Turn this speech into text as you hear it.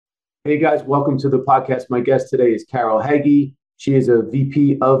Hey guys, welcome to the podcast. My guest today is Carol Heggie. She is a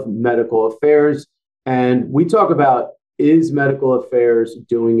VP of Medical Affairs, and we talk about is medical affairs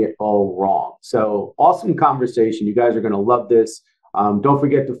doing it all wrong? So awesome conversation. You guys are going to love this. Don't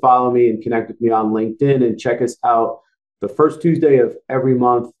forget to follow me and connect with me on LinkedIn and check us out the first Tuesday of every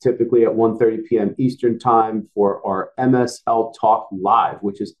month, typically at 1:30 p.m. Eastern time for our MSL Talk Live,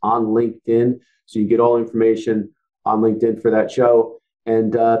 which is on LinkedIn. So you get all information on LinkedIn for that show.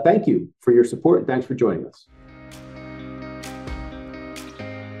 And thank you for your support and thanks for joining us.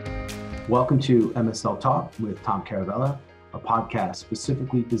 Welcome to MSL Talk with Tom Caravela, a podcast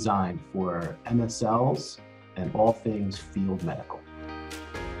specifically designed for MSLs and all things field medical.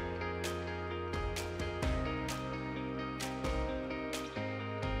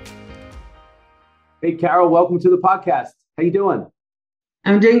 Hey, Carol, welcome to the podcast. How you doing?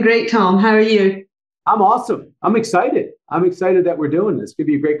 I'm doing great, Tom. How are you? I'm awesome. I'm excited. I'm excited that we're doing this. It's going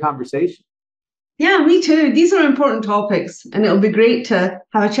to be a great conversation. Yeah, me too. These are important topics, and it'll be great to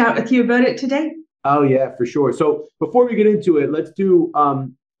have a chat with you about it today. Oh, yeah, for sure. So before we get into it, let's do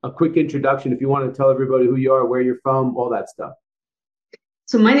a quick introduction. If you want to tell everybody who you are, where you're from, all that stuff.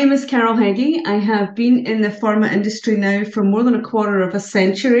 So my name is Carol Heggie. I have been in the pharma industry now for more than a quarter of a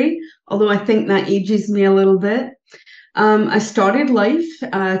century, although I think that ages me a little bit. I started life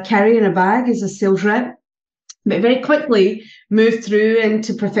carrying a bag as a sales rep, but very quickly moved through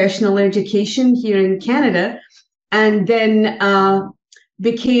into professional education here in Canada, and then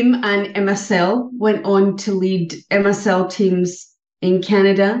became an MSL, went on to lead MSL teams in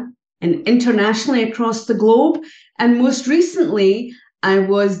Canada and internationally across the globe. And most recently, I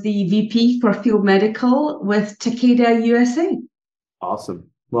was the VP for Field Medical with Takeda USA. Awesome.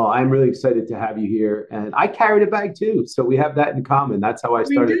 Well, I'm really excited to have you here. And I carried a bag too. So we have that in common. That's how I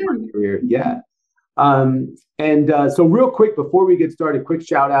started my career. Yeah. So real quick, before we get started, quick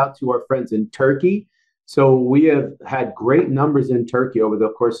shout out to our friends in Turkey. So we have had great numbers in Turkey over the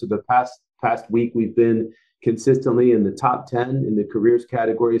course of the past week. We've been consistently in the top 10 in the careers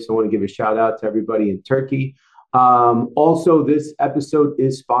category. So I want to give a shout out to everybody in Turkey. Also, this episode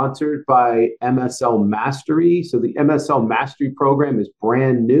is sponsored by MSL Mastery. So the MSL Mastery program is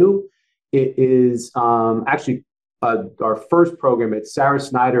brand new. It is actually our first program. It's Sarah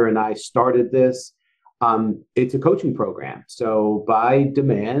Snyder and I started this. It's a coaching program. So by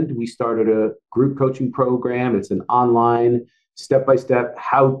demand, we started a group coaching program. It's an online step-by-step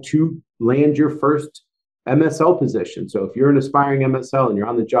how to land your first MSL position. So if you're an aspiring MSL and you're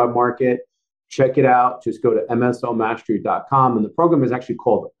on the job market, check it out. Just go to mslmastery.com. And the program is actually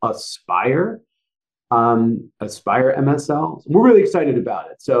called Aspire MSL. We're really excited about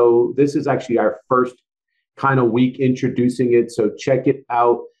it. So this is actually our first kind of week introducing it. So check it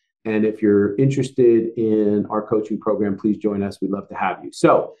out. And if you're interested in our coaching program, please join us. We'd love to have you.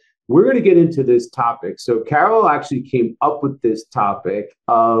 So we're going to get into this topic. So Carol actually came up with this topic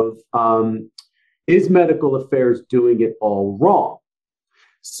of is medical affairs doing it all wrong?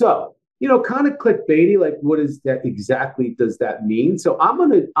 So kind of clickbaity, like what is that exactly does that mean? So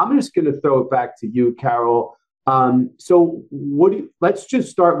I'm just gonna throw it back to you, Carol. So let's just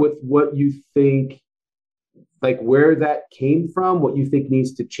start with what you think, like where that came from, what you think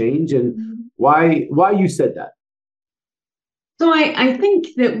needs to change, and why you said that. So I think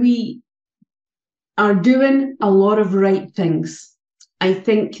that we are doing a lot of right things. I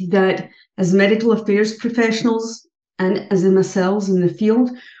think that as medical affairs professionals and as MSLs in the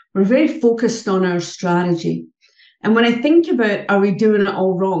field, we're very focused on our strategy. And when I think about, are we doing it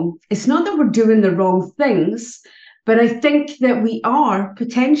all wrong? It's not that we're doing the wrong things, but I think that we are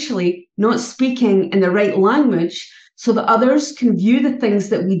potentially not speaking in the right language so that others can view the things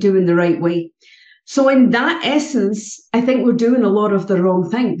that we do in the right way. So in that essence, I think we're doing a lot of the wrong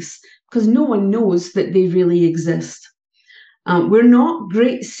things because no one knows that they really exist. We're not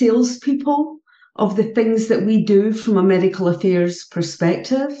great salespeople of the things that we do from a medical affairs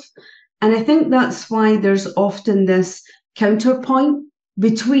perspective. And I think that's why there's often this counterpoint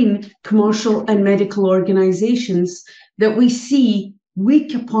between commercial and medical organizations that we see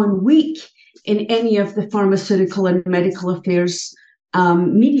week upon week in any of the pharmaceutical and medical affairs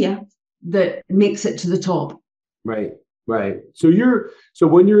media that makes it to the top. Right. So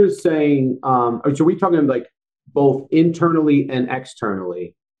when you're saying, so we talking like both internally and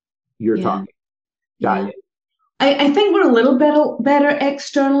externally, you're talking? Got it. I think we're a little bit better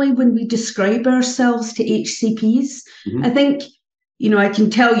externally when we describe ourselves to HCPs. I think, I can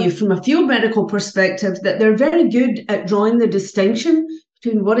tell you from a field medical perspective that they're very good at drawing the distinction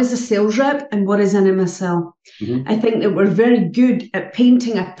between what is a sales rep and what is an MSL. Mm-hmm. I think that we're very good at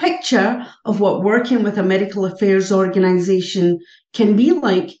painting a picture of what working with a medical affairs organization can be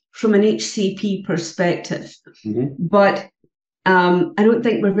like from an HCP perspective. Mm-hmm. But I don't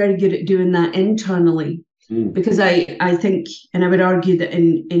think we're very good at doing that internally. Because I think, and I would argue that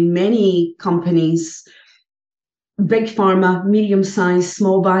in many companies, big pharma, medium size,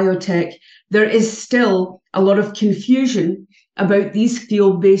 small biotech, there is still a lot of confusion about these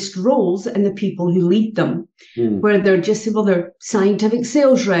field-based roles and the people who lead them, where they're just, well, they're scientific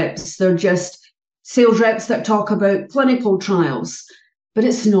sales reps, they're just sales reps that talk about clinical trials, but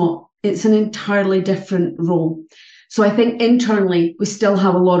it's not. It's an entirely different role. So I think internally, we still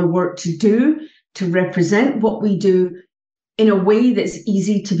have a lot of work to do to represent what we do in a way that's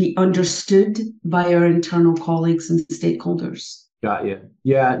easy to be understood by our internal colleagues and stakeholders. Got you.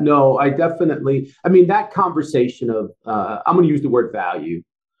 Yeah, no, I mean, that conversation of, I'm going to use the word value.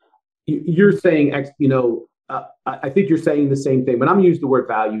 You're saying, I think you're saying the same thing, but I'm going to use the word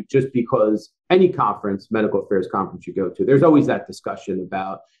value just because any conference, medical affairs conference you go to, there's always that discussion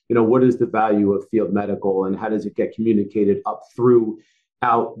about, what is the value of field medical and how does it get communicated up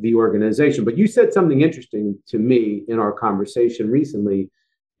throughout the organization. But you said something interesting to me in our conversation recently.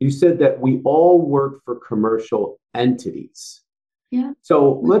 You said that we all work for commercial entities. Yeah.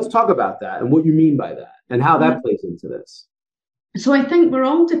 So let's talk about that and what you mean by that and how that plays into this. So I think we're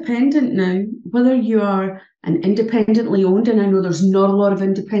all dependent now, whether you are an independently owned, and I know there's not a lot of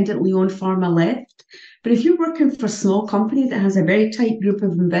independently owned pharma left, but if you're working for a small company that has a very tight group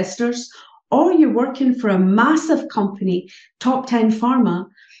of investors, or you're working for a massive company, top 10 pharma,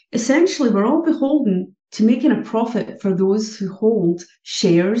 essentially we're all beholden to making a profit for those who hold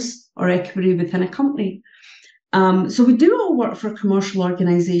shares or equity within a company. So we do all work for commercial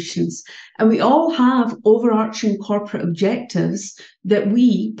organizations, and we all have overarching corporate objectives that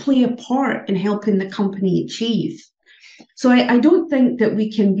we play a part in helping the company achieve. So I don't think that we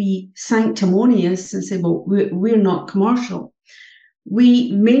can be sanctimonious and say, well, we're not commercial.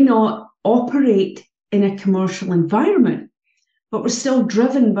 We may not operate in a commercial environment, but we're still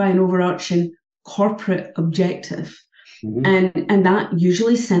driven by an overarching corporate objective. Mm-hmm. And that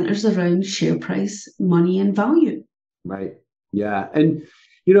usually centers around share price, money, and value. Right. Yeah. And,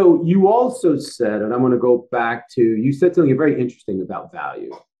 you also said, and I'm going to go back to, you said something very interesting about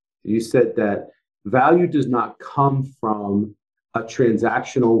value. You said that value does not come from a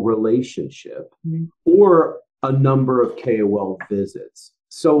transactional relationship or a number of KOL visits.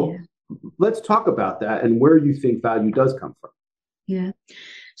 So let's talk about that and where you think value does come from. Yeah.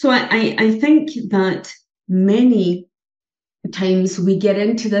 So I think that many times we get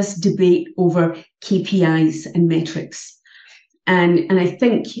into this debate over KPIs and metrics. And I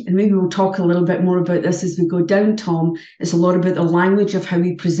think, and maybe we'll talk a little bit more about this as we go down, Tom, it's a lot about the language of how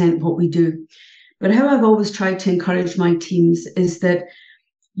we present what we do. But how I've always tried to encourage my teams is that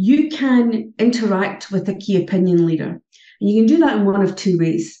you can interact with a key opinion leader. And you can do that in one of two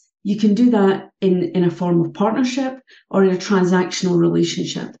ways. You can do that in a form of partnership or in a transactional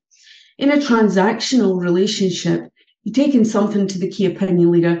relationship. In a transactional relationship, you're taking something to the key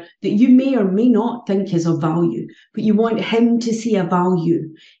opinion leader that you may or may not think is of value, but you want him to see a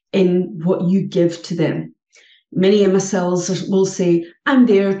value in what you give to them. Many MSLs will say, I'm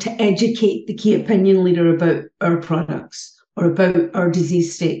there to educate the key opinion leader about our products or about our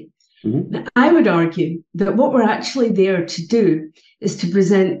disease state. Mm-hmm. Now, I would argue that what we're actually there to do is to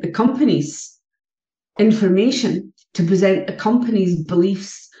present the company's information, to present the company's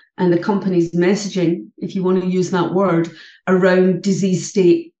beliefs and the company's messaging, if you want to use that word, around disease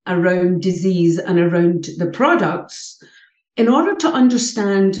state, around disease, and around the products, in order to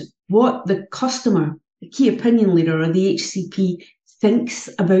understand what the customer, the key opinion leader, or the HCP thinks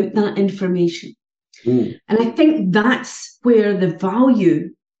about that information. And I think that's where the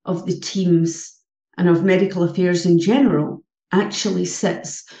value of the teams and of medical affairs in general actually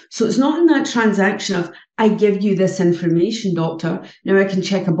sits. So it's not in that transaction of, I give you this information, doctor, now I can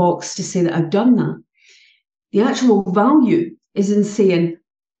check a box to say that I've done that. The actual value is in saying,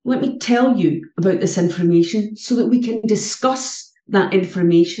 let me tell you about this information so that we can discuss that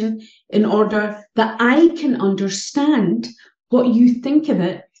information in order that I can understand what you think of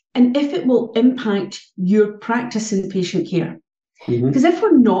it and if it will impact your practice in patient care. Because if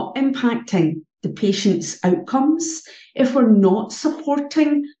we're not impacting the patient's outcomes, if we're not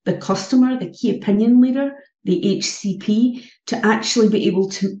supporting the customer, the key opinion leader, the HCP, to actually be able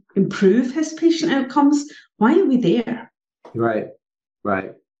to improve his patient outcomes, why are we there? Right.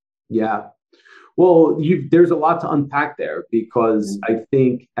 Yeah. Well, there's a lot to unpack there because I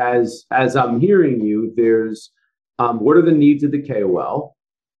think as I'm hearing you, there's What are the needs of the KOL?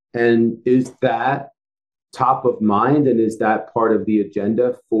 And is that top of mind? And is that part of the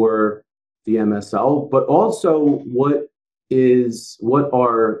agenda for the MSL? But also, what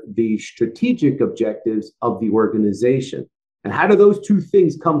are the strategic objectives of the organization? And how do those two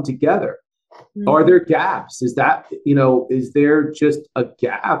things come together? Mm-hmm. Are there gaps? Is there just a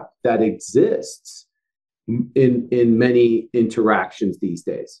gap that exists in many interactions these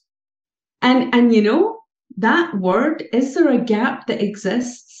days? And that word, is there a gap that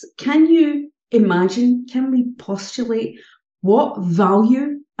exists? Can you imagine, can we postulate what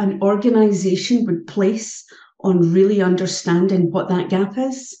value an organization would place on really understanding what that gap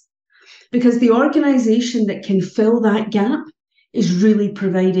is? Because the organization that can fill that gap is really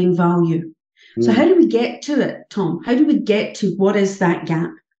providing value. So how do we get to it, Tom? How do we get to what is that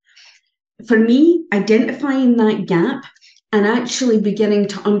gap? For me, identifying that gap and actually beginning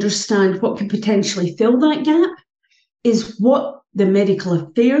to understand what could potentially fill that gap is what the medical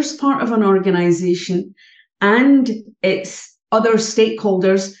affairs part of an organization and its other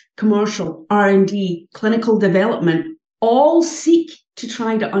stakeholders, commercial, R&D, clinical development, all seek to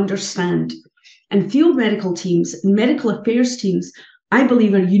try to understand. And field medical teams and medical affairs teams, I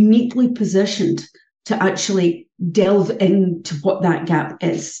believe, are uniquely positioned to actually delve into what that gap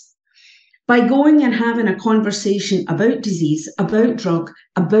is. By going and having a conversation about disease, about drug,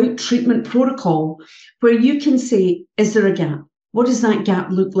 about treatment protocol, where you can say, is there a gap? What does that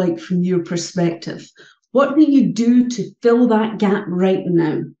gap look like from your perspective? What do you do to fill that gap right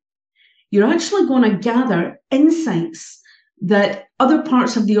now? You're actually going to gather insights that other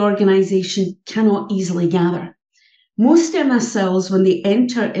parts of the organization cannot easily gather. Most MSLs, when they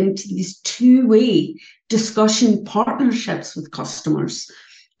enter into these two-way discussion partnerships with customers,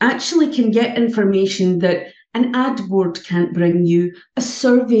 actually can get information that an ad board can't bring you, a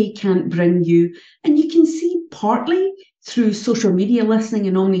survey can't bring you, and you can see partly through social media listening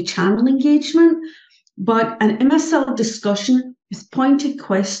and omni-channel engagement, but an MSL discussion with pointed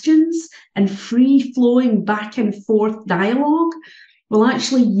questions and free-flowing back and forth dialogue will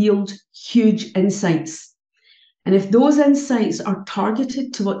actually yield huge insights. And if those insights are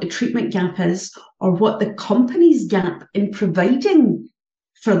targeted to what the treatment gap is or what the company's gap in providing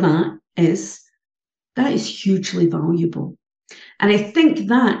for that is hugely valuable. And I think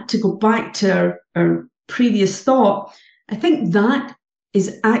that, to go back to our previous thought, I think that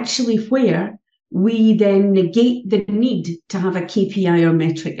is actually where we then negate the need to have a KPI or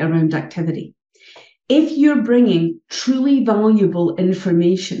metric around activity. If you're bringing truly valuable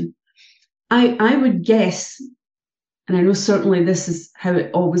information, I would guess, and I know certainly this is how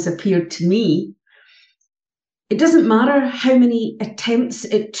it always appeared to me, it doesn't matter how many attempts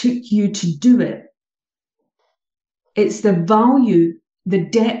it took you to do it. It's the value, the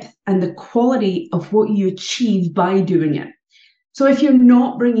depth, and the quality of what you achieve by doing it. So if you're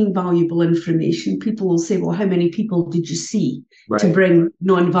not bringing valuable information, people will say, well, how many people did you see to bring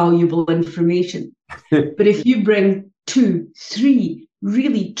non-valuable information? But if you bring 2, 3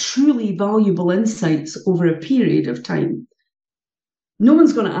 really, truly valuable insights over a period of time, no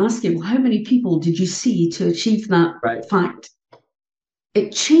one's going to ask you, well, how many people did you see to achieve that fact?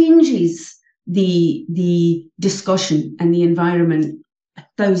 It changes the discussion and the environment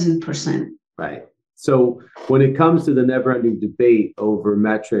 1,000%. Right. So when it comes to the never-ending debate over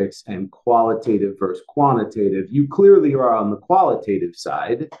metrics and qualitative versus quantitative, you clearly are on the qualitative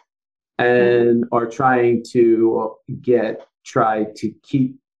side and are trying to try to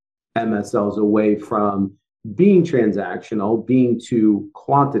keep MSLs away from being transactional, being too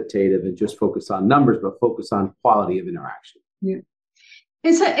quantitative and just focus on numbers, but focus on quality of interaction. Yeah.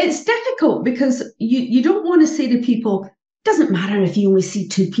 It's difficult because you don't want to say to people, it doesn't matter if you only see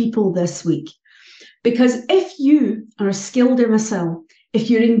 2 people this week. Because if you are a skilled MSL,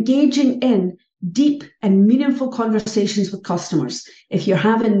 if you're engaging in deep and meaningful conversations with customers, if you're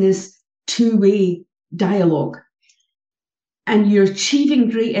having this two-way dialogue and you're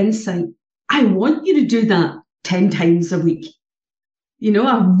achieving great insight, I want you to do that 10 times a week.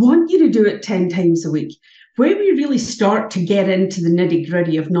 I want you to do it 10 times a week. Where we really start to get into the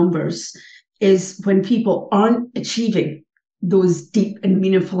nitty-gritty of numbers is when people aren't achieving those deep and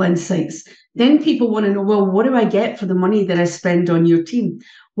meaningful insights. Then people want to know, well, what do I get for the money that I spend on your team?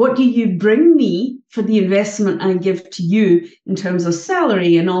 What do you bring me for the investment I give to you in terms of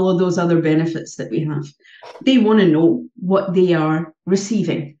salary and all of those other benefits that we have? They want to know what they are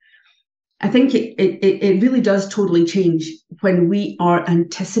receiving. I think it really does totally change when we are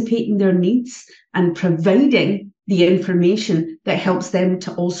anticipating their needs and providing the information that helps them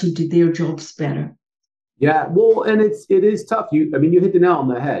to also do their jobs better. Yeah, well, and it is tough. You hit the nail on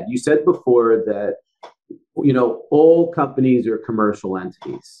the head. You said before that all companies are commercial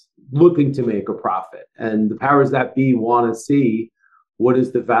entities looking to make a profit. And the powers that be want to see what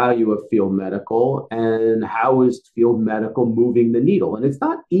is the value of field medical and how is field medical moving the needle. And it's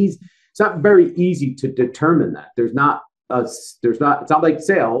not easy. It's not very easy to determine that. It's not like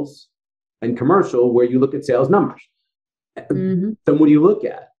sales and commercial where you look at sales numbers. Mm-hmm. Then what do you look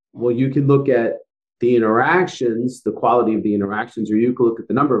at? Well, you can look at the interactions, the quality of the interactions, or you can look at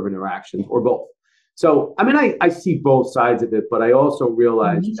the number of interactions, or both. So, I mean, I see both sides of it, but I also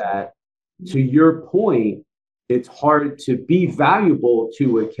realize that, to your point, it's hard to be valuable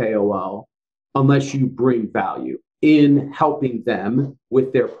to a KOL unless you bring value in helping them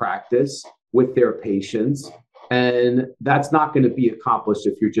with their practice, with their patients. And that's not going to be accomplished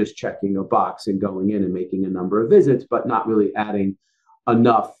if you're just checking a box and going in and making a number of visits, but not really adding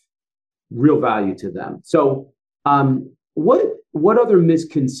enough real value to them. So what other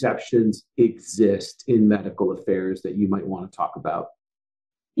misconceptions exist in medical affairs that you might want to talk about?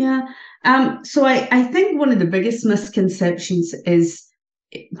 Yeah. So I think one of the biggest misconceptions is,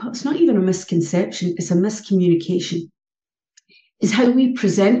 well, it's not even a misconception, it's a miscommunication, is how we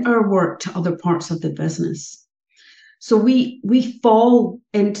present our work to other parts of the business. So we fall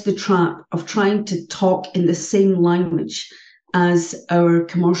into the trap of trying to talk in the same language as our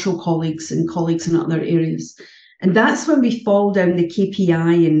commercial colleagues and colleagues in other areas. And that's when we fall down the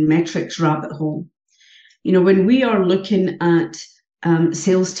KPI and metrics rabbit hole. When we are looking at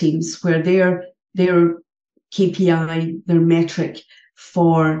sales teams where their KPI, their metric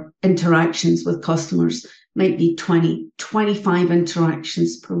for interactions with customers might be 20, 25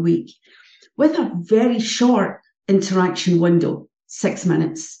 interactions per week, with a very short interaction window, 6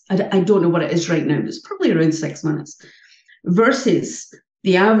 minutes. I don't know what it is right now, but it's probably around 6 minutes, versus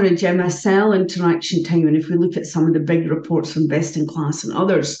the average MSL interaction time. And if we look at some of the big reports from Best in Class and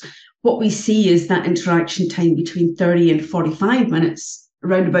others, what we see is that interaction time between 30 and 45 minutes,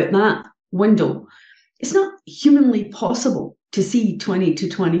 around about that window. It's not humanly possible to see 20 to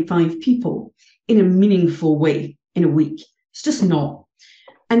 25 people in a meaningful way in a week. It's just not.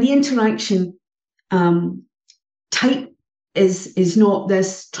 And the interaction type is not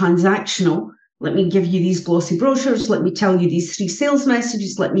this transactional. Let me give you these glossy brochures. Let me tell you these 3 sales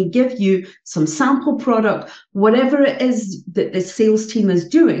messages. Let me give you some sample product. Whatever it is that the sales team is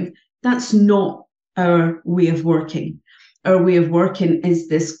doing, that's not our way of working. Our way of working is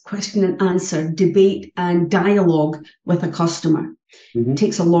this question and answer, debate and dialogue with a customer. Mm-hmm. It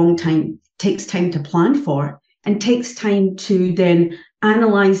takes a long time, takes time to plan for, and takes time to then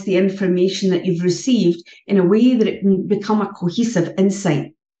analyze the information that you've received in a way that it can become a cohesive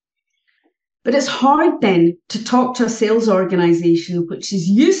insight. But it's hard then to talk to a sales organization which is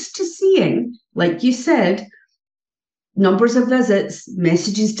used to seeing, like you said, numbers of visits,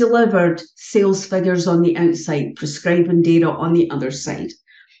 messages delivered, sales figures on the outside, prescribing data on the other side.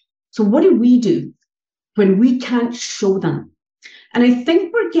 So what do we do when we can't show that? And I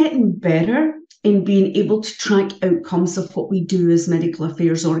think we're getting better in being able to track outcomes of what we do as medical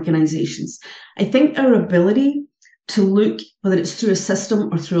affairs organizations. I think our ability to look, whether it's through a system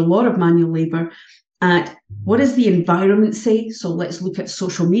or through a lot of manual labor, at what does the environment say? So let's look at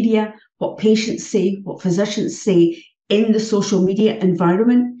social media, what patients say, what physicians say in the social media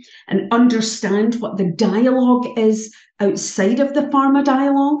environment, and understand what the dialogue is outside of the pharma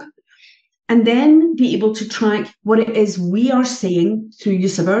dialogue, and then be able to track what it is we are saying through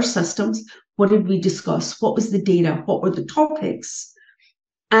use of our systems. What did we discuss? What was the data? What were the topics?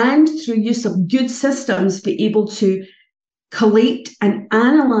 And through use of good systems, be able to collate and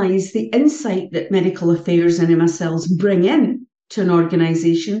analyze the insight that medical affairs and MSLs bring in to an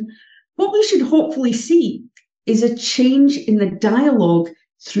organization. What we should hopefully see is a change in the dialogue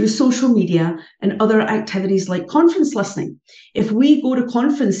through social media and other activities like conference listening. If we go to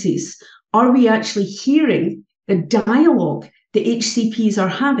conferences, are we actually hearing the dialogue the HCPs are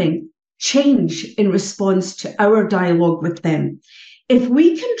having change in response to our dialogue with them? If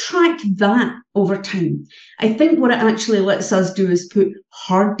we can track that over time, I think what it actually lets us do is put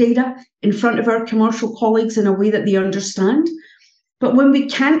hard data in front of our commercial colleagues in a way that they understand. But when we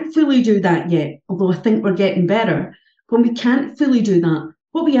can't fully do that yet, although I think we're getting better, when we can't fully do that,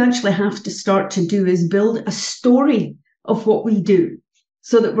 what we actually have to start to do is build a story of what we do,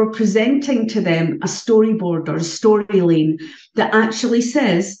 so that we're presenting to them a storyboard or a story lane that actually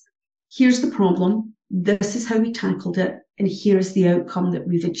says, here's the problem, this is how we tackled it, and here's the outcome that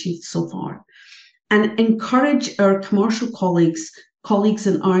we've achieved so far. And encourage our commercial colleagues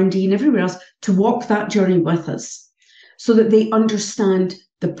in R&D and everywhere else to walk that journey with us, so that they understand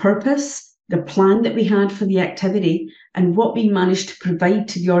the purpose, the plan that we had for the activity, and what we managed to provide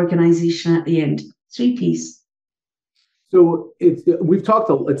to the organization at the end. Three P's. So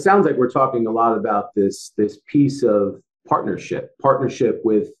it sounds like we're talking a lot about this piece of partnership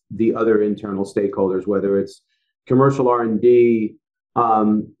with the other internal stakeholders, whether it's commercial R&D.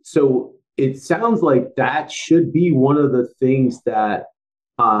 So it sounds like that should be one of the things that,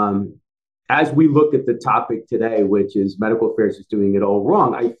 as we look at the topic today, which is medical affairs is doing it all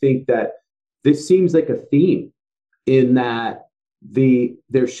wrong, I think that this seems like a theme in that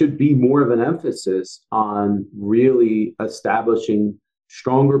there should be more of an emphasis on really establishing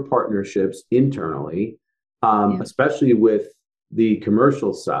stronger partnerships internally, especially with the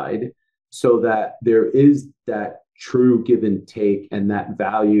commercial side, so that there is that true give and take and that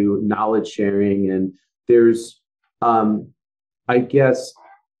value, knowledge sharing. And there's, I guess,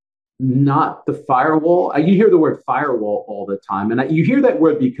 not the firewall. You hear the word firewall all the time, and you hear that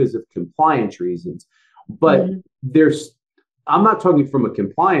word because of compliance reasons. But I'm not talking from a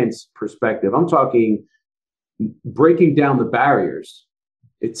compliance perspective. I'm talking breaking down the barriers.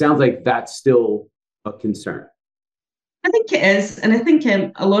 It sounds like that's still a concern. I think it is. And I think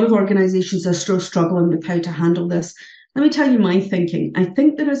a lot of organizations are still struggling with how to handle this. Let me tell you my thinking. I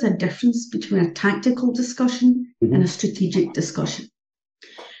think there is a difference between a tactical discussion and a strategic discussion.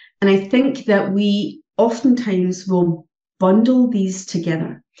 And I think that we oftentimes will bundle these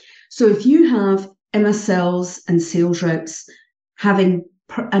together. So if you have MSLs and sales reps having,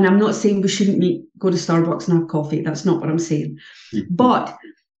 and I'm not saying we shouldn't go to Starbucks and have coffee. That's not what I'm saying. But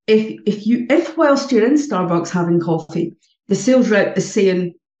if whilst you're in Starbucks having coffee, the sales rep is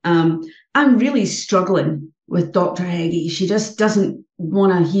saying, I'm really struggling with Dr. Heggie. She just doesn't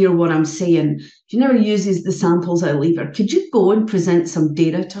want to hear what I'm saying. She never uses the samples I leave her. Could you go and present some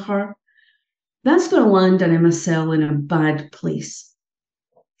data to her? That's going to land an MSL in a bad place.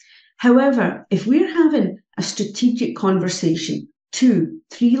 However, if we're having a strategic conversation 2,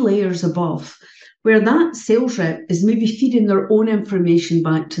 3 layers above, where that sales rep is maybe feeding their own information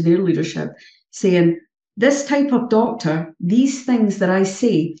back to their leadership, saying, this type of doctor, these things that I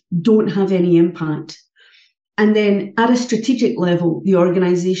say don't have any impact. And then at a strategic level, the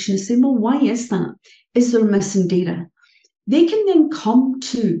organization is saying, well, why is that? Is there missing data? They can then come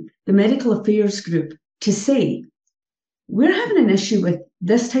to the medical affairs group to say, we're having an issue with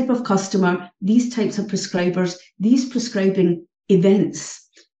this type of customer, these types of prescribers, these prescribing events.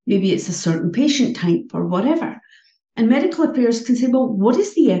 Maybe it's a certain patient type or whatever. And medical affairs can say, well, what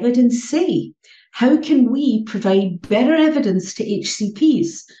does the evidence say? How can we provide better evidence to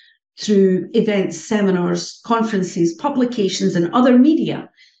HCPs through events, seminars, conferences, publications, and other media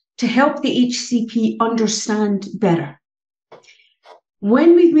to help the HCP understand better?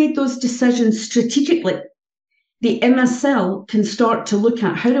 When we've made those decisions strategically, the MSL can start to look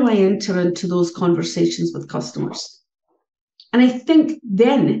at, how do I enter into those conversations with customers? And I think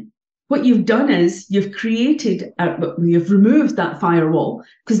then what you've done is you've removed that firewall,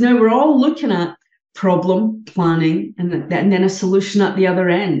 because now we're all looking at problem planning and then a solution at the other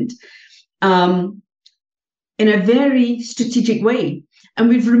end in a very strategic way. And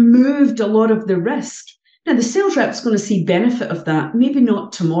we've removed a lot of the risk. Now, the sales rep's going to see benefit of that, maybe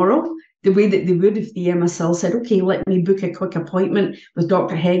not tomorrow, the way that they would if the MSL said, okay, let me book a quick appointment with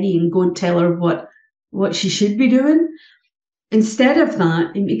Dr. Heggie and go and tell her what she should be doing. Instead of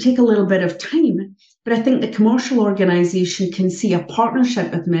that, it may take a little bit of time, but I think the commercial organization can see a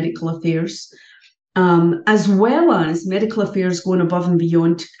partnership with medical affairs, as well as medical affairs going above and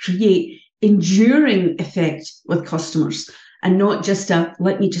beyond to create enduring effect with customers, and not just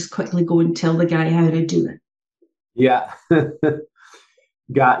let me just quickly go and tell the guy how to do it. Yeah.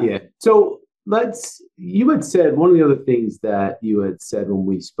 Got you. So you had said, one of the other things that you had said when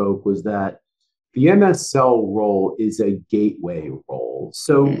we spoke was that the MSL role is a gateway role.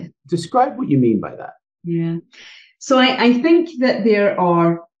 So describe what you mean by that. Yeah. So I think that there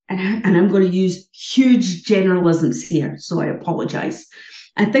are, and I'm going to use huge generalisms here, so I apologize.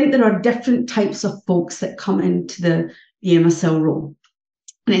 I think there are different types of folks that come into the MSL role.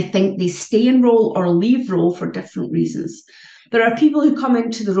 And I think they stay in role or leave role for different reasons. There are people who come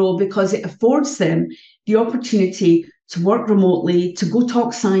into the role because it affords them the opportunity to work remotely, to go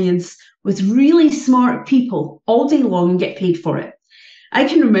talk science with really smart people all day long and get paid for it. I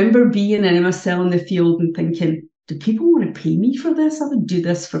can remember being an MSL in the field and thinking, do people want to pay me for this? I would do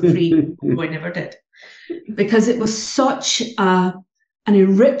this for free. No, I never did. Because it was such an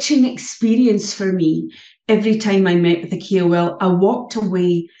enriching experience for me. Every time I met with a KOL, I walked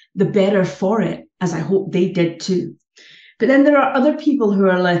away the better for it, as I hope they did too. But then there are other people who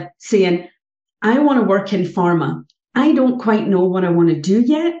are saying, I want to work in pharma. I don't quite know what I want to do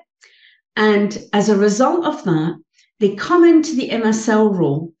yet. And as a result of that, they come into the MSL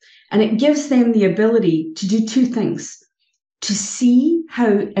role And it gives them the ability to do two things: to see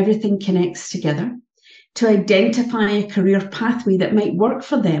how everything connects together, to identify a career pathway that might work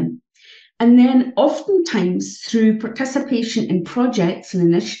for them. And then oftentimes through participation in projects and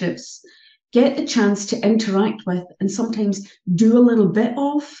initiatives, get the chance to interact with and sometimes do a little bit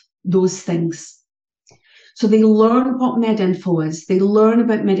of those things. So they learn what MedInfo is, they learn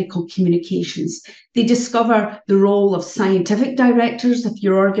about medical communications, they discover the role of scientific directors, if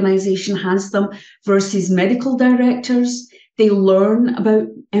your organization has them, versus medical directors. They learn about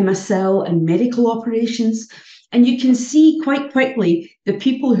MSL and medical operations. And you can see quite quickly the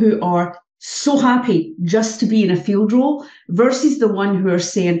people who are so happy just to be in a field role versus the one who are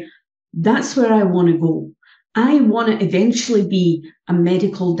saying, that's where I want to go. I want to eventually be a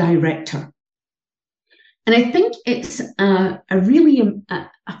medical director. And I think it's a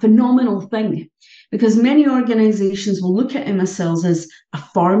phenomenal thing, because many organizations will look at MSLs as a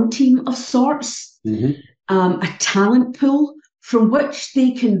farm team of sorts, a talent pool from which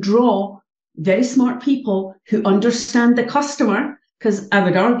they can draw very smart people who understand the customer, because I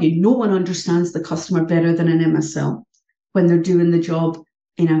would argue no one understands the customer better than an MSL when they're doing the job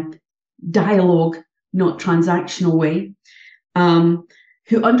in a dialogue, not transactional way.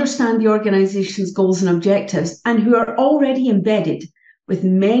 Who understand the organization's goals and objectives, and who are already embedded with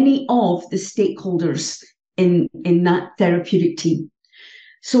many of the stakeholders in that therapeutic team.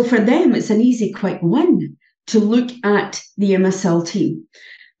 So for them, it's an easy, quick win to look at the MSL team.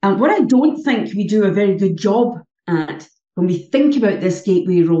 And what I don't think we do a very good job at when we think about this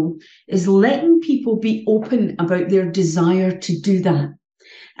gateway role is letting people be open about their desire to do that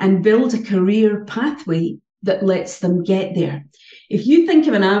and build a career pathway that lets them get there. If you think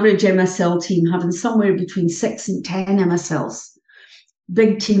of an average MSL team having somewhere between 6 and 10 MSLs,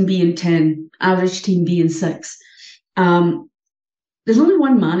 big team being 10, average team being 6, there's only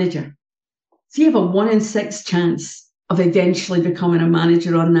one manager. So you have a 1 in 6 chance of eventually becoming a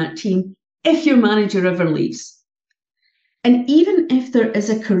manager on that team if your manager ever leaves. And even if there is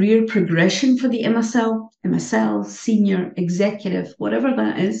a career progression for the MSL, senior, executive, whatever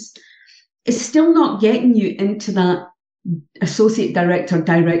that is, it's still not getting you into that associate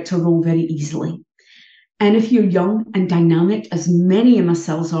director role very easily. And if you're young and dynamic, as many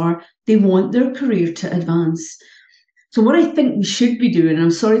MSLs are, they want their career to advance. So what I think we should be doing, and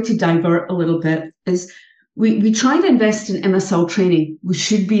I'm sorry to divert a little bit, is we try to invest in MSL training. We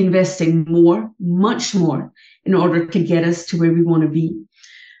should be investing more, much more, in order to get us to where we want to be.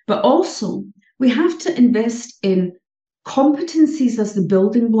 But also, we have to invest in competencies as the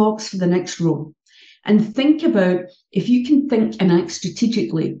building blocks for the next role. And think about, if you can think and act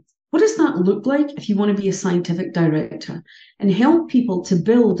strategically, what does that look like if you want to be a scientific director? And help people to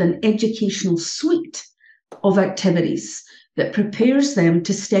build an educational suite of activities that prepares them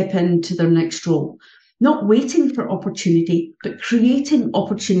to step into their next role. Not waiting for opportunity, but creating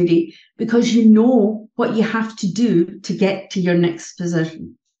opportunity because you know what you have to do to get to your next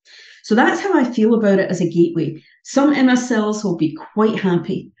position. So that's how I feel about it as a gateway. Some MSLs will be quite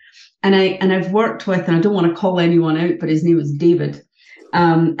happy. And I've worked with, and I don't want to call anyone out, but his name is David,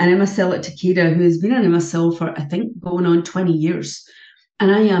 an MSL at Takeda who has been an MSL for, I think, going on 20 years.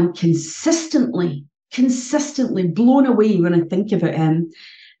 And I am consistently blown away when I think about him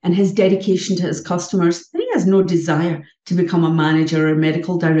and his dedication to his customers. And he has no desire to become a manager or a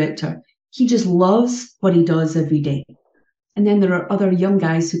medical director. He just loves what he does every day. And then there are other young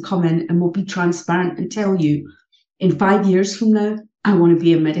guys who come in and will be transparent and tell you, in 5 years from now, I want to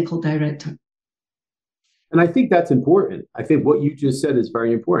be a medical director. And I think that's important. I think what you just said is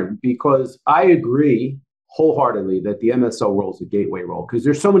very important, because I agree wholeheartedly that the MSL role is a gateway role, because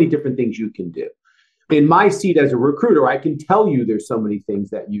there's so many different things you can do. In my seat as a recruiter, I can tell you there's so many things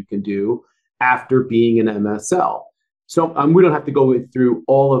that you can do after being an MSL. So we don't have to go through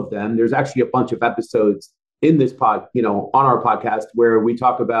all of them. There's actually a bunch of episodes in this on our podcast where we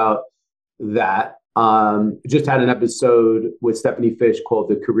talk about that. Just had an episode with Stephanie Fish called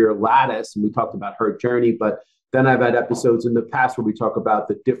The Career Lattice, and we talked about her journey. But then I've had episodes in the past where we talk about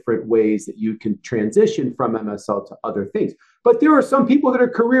the different ways that you can transition from MSL to other things. But there are some people that are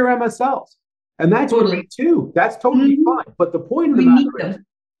career MSLs, and that's okay too. That's totally fine. But the point of the matter is,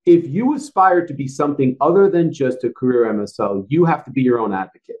 if you aspire to be something other than just a career MSL, you have to be your own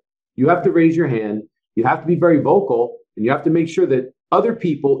advocate. You have to raise your hand. You have to be very vocal, and you have to make sure that other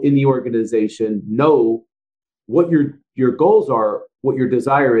people in the organization know what your goals are, what your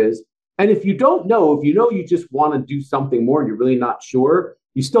desire is. And if you don't know, if you know you just want to do something more and you're really not sure,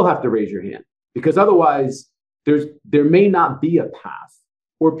 you still have to raise your hand, because otherwise there may not be a path,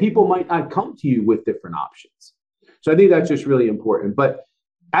 or people might not come to you with different options. So I think that's just really important. But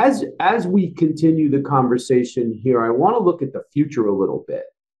As we continue the conversation here, I want to look at the future a little bit.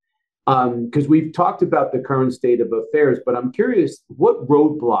 Because we've talked about the current state of affairs, but I'm curious, what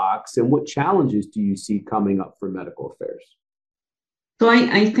roadblocks and what challenges do you see coming up for medical affairs? So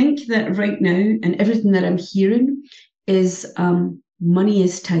I think that right now, and everything that I'm hearing is money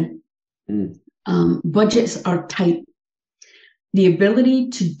is tight. Budgets are tight. The ability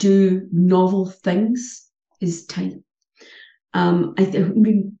to do novel things is tight. A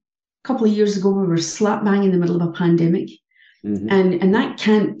couple of years ago, we were slap bang in the middle of a pandemic. And that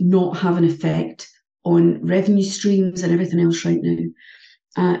can't not have an effect on revenue streams and everything else right now.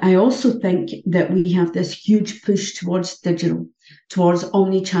 I also think that we have this huge push towards digital, towards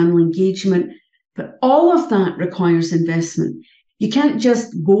omni-channel engagement, but all of that requires investment. You can't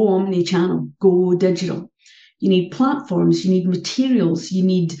just go omni-channel, go digital. You need platforms, you need materials, you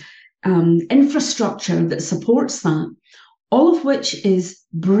need infrastructure that supports that, all of which is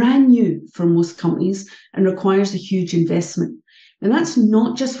brand new for most companies and requires a huge investment. And that's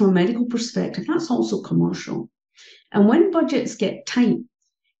not just from a medical perspective, that's also commercial. And when budgets get tight,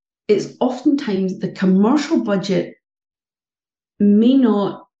 it's oftentimes the commercial budget may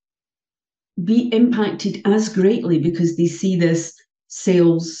not be impacted as greatly because they see this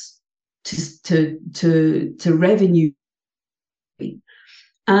sales to revenue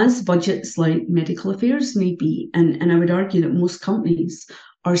as budgets like medical affairs may be. And I would argue that most companies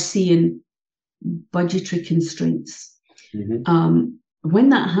are seeing budgetary constraints. When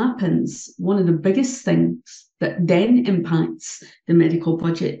that happens, one of the biggest things that then impacts the medical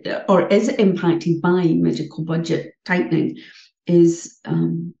budget or is impacted by medical budget tightening is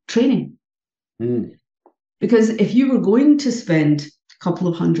training. Because if you were going to spend a couple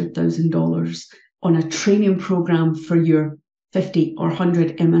of $100,000 on a training program for your 50 or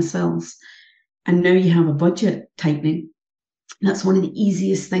 100 MSLs, and now you have a budget tightening, that's one of the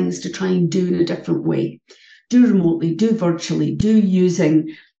easiest things to try and do in a different way. Do remotely, do virtually, do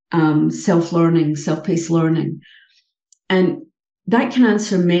using self-learning, self-paced learning. And that can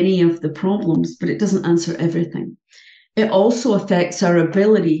answer many of the problems, but it doesn't answer everything. It also affects our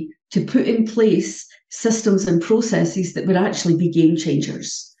ability to put in place systems and processes that would actually be game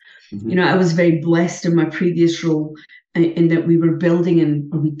changers. You know, I was very blessed in my previous role in that we were building,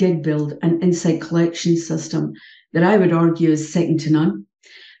 or we did build, an insight collection system that I would argue is second to none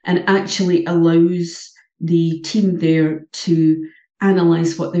and actually allows the team there to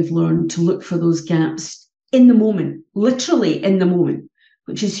analyze what they've learned, to look for those gaps in the moment, literally in the moment,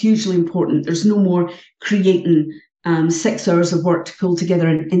 which is hugely important. There's no more creating 6 hours of work to pull together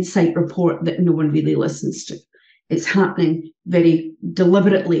an insight report that no one really listens to. It's happening very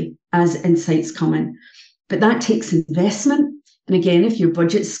deliberately as insights come in. But that takes investment. And again, if your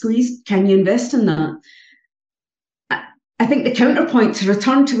budget's squeezed, can you invest in that? I think the counterpoint to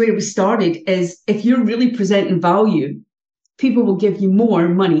return to where we started is if you're really presenting value, people will give you more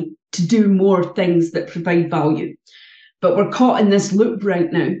money to do more things that provide value. But we're caught in this loop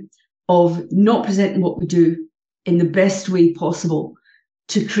right now of not presenting what we do in the best way possible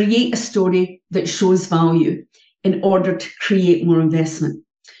to create a story that shows value in order to create more investment.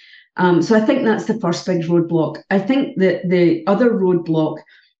 So I think that's the first big roadblock. I think that the other roadblock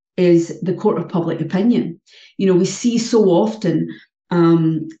is the court of public opinion. You know, we see so often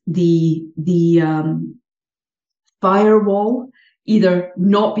the firewall either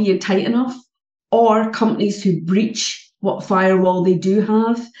not being tight enough or companies who breach what firewall they do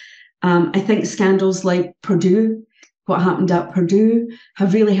have. I think scandals like Purdue, what happened at Purdue,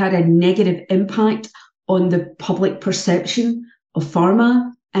 have really had a negative impact on the public perception of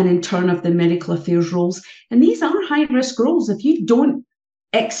pharma and in turn of the medical affairs roles. And these are high-risk roles. If you don't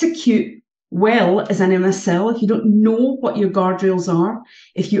execute well as an MSL, if you don't know what your guardrails are,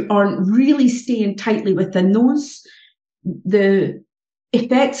 if you aren't really staying tightly within those, the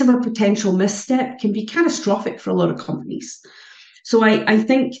effects of a potential misstep can be catastrophic for a lot of companies. So I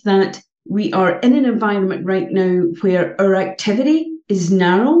think that we are in an environment right now where our activity is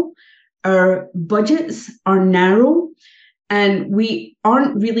narrow, our budgets are narrow, and we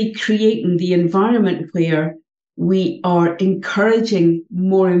aren't really creating the environment where we are encouraging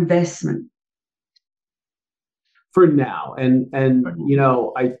more investment. For now, and you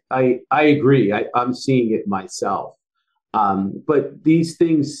know, I agree. I'm seeing it myself. But these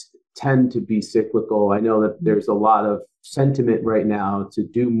things tend to be cyclical. I know that there's a lot of sentiment right now to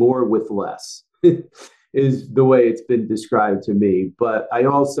do more with less is the way it's been described to me. But I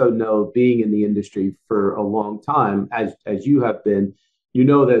also know, being in the industry for a long time, as you have been, you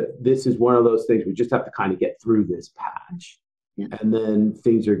know that this is one of those things we just have to kind of get through this patch. Yeah. And then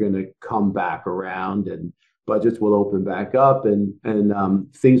things are going to come back around. And budgets will open back up, and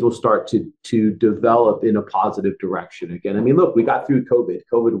things will start to develop in a positive direction again. I mean, look, we got through COVID.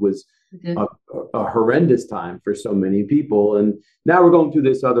 COVID was a horrendous time for so many people, and now we're going through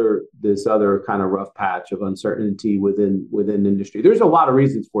this other kind of rough patch of uncertainty within industry. There's a lot of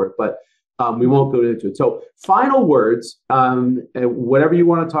reasons for it, but we won't go into it. So, final words, whatever you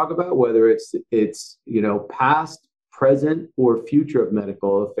want to talk about, whether it's past, present, or future of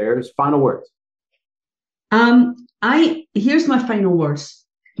medical affairs. Final words. Here's my final words.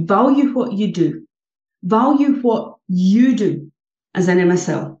 Value what you do. Value what you do as an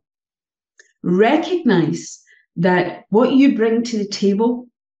MSL. Recognize that what you bring to the table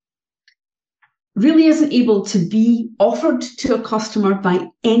really isn't able to be offered to a customer by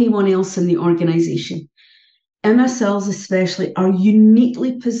anyone else in the organization. MSLs especially are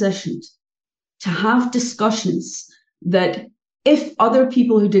uniquely positioned to have discussions that if other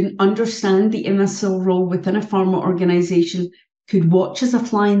people who didn't understand the MSL role within a pharma organization could watch as a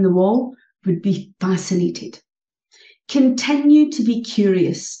fly in the wall, would be fascinated. Continue to be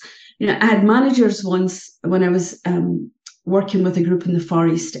curious. I had managers once when I was working with a group in the Far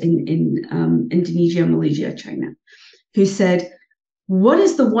East in Indonesia, Malaysia, China, who said, what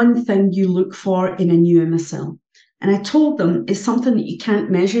is the one thing you look for in a new MSL? And I told them it's something that you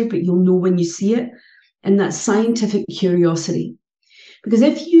can't measure, but you'll know when you see it. And that's scientific curiosity. Because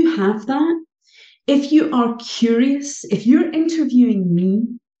if you have that, if you are curious, if you're interviewing me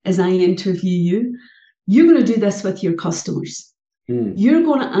as I interview you, you're going to do this with your customers. You're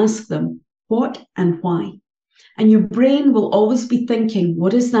going to ask them what and why. And your brain will always be thinking,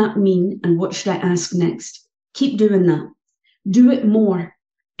 what does that mean? And what should I ask next? Keep doing that. Do it more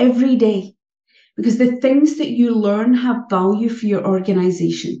every day. Because the things that you learn have value for your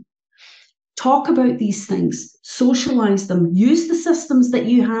organization. Talk about these things, socialize them, use the systems that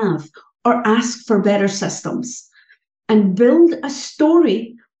you have, or ask for better systems, and build a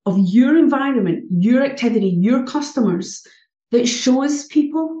story of your environment, your activity, your customers that shows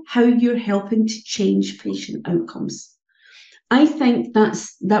people how you're helping to change patient outcomes. I think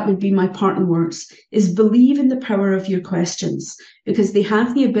that would be my parting words, is believe in the power of your questions, because they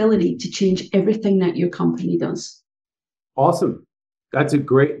have the ability to change everything that your company does. Awesome. That's a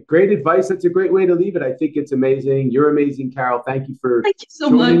great advice. That's a great way to leave it. I think it's amazing. You're amazing, Carol. Thank you so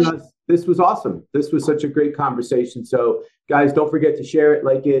joining us. This was awesome. This was such a great conversation. So guys, don't forget to share it,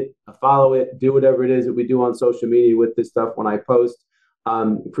 like it, follow it, do whatever it is that we do on social media with this stuff when I post.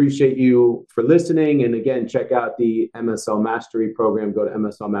 Appreciate you for listening. And again, check out the MSL Mastery program. Go to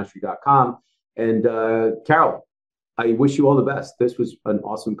mslmastery.com. And Carol, I wish you all the best. This was an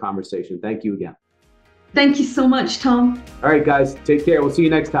awesome conversation. Thank you again. Thank you so much, Tom. All right, guys, take care. We'll see you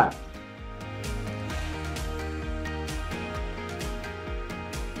next time.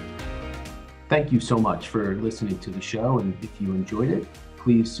 Thank you so much for listening to the show. And if you enjoyed it,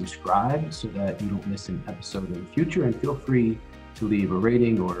 please subscribe so that you don't miss an episode in the future. And feel free to leave a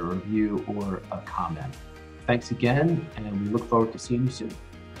rating or a review or a comment. Thanks again, and we look forward to seeing you soon.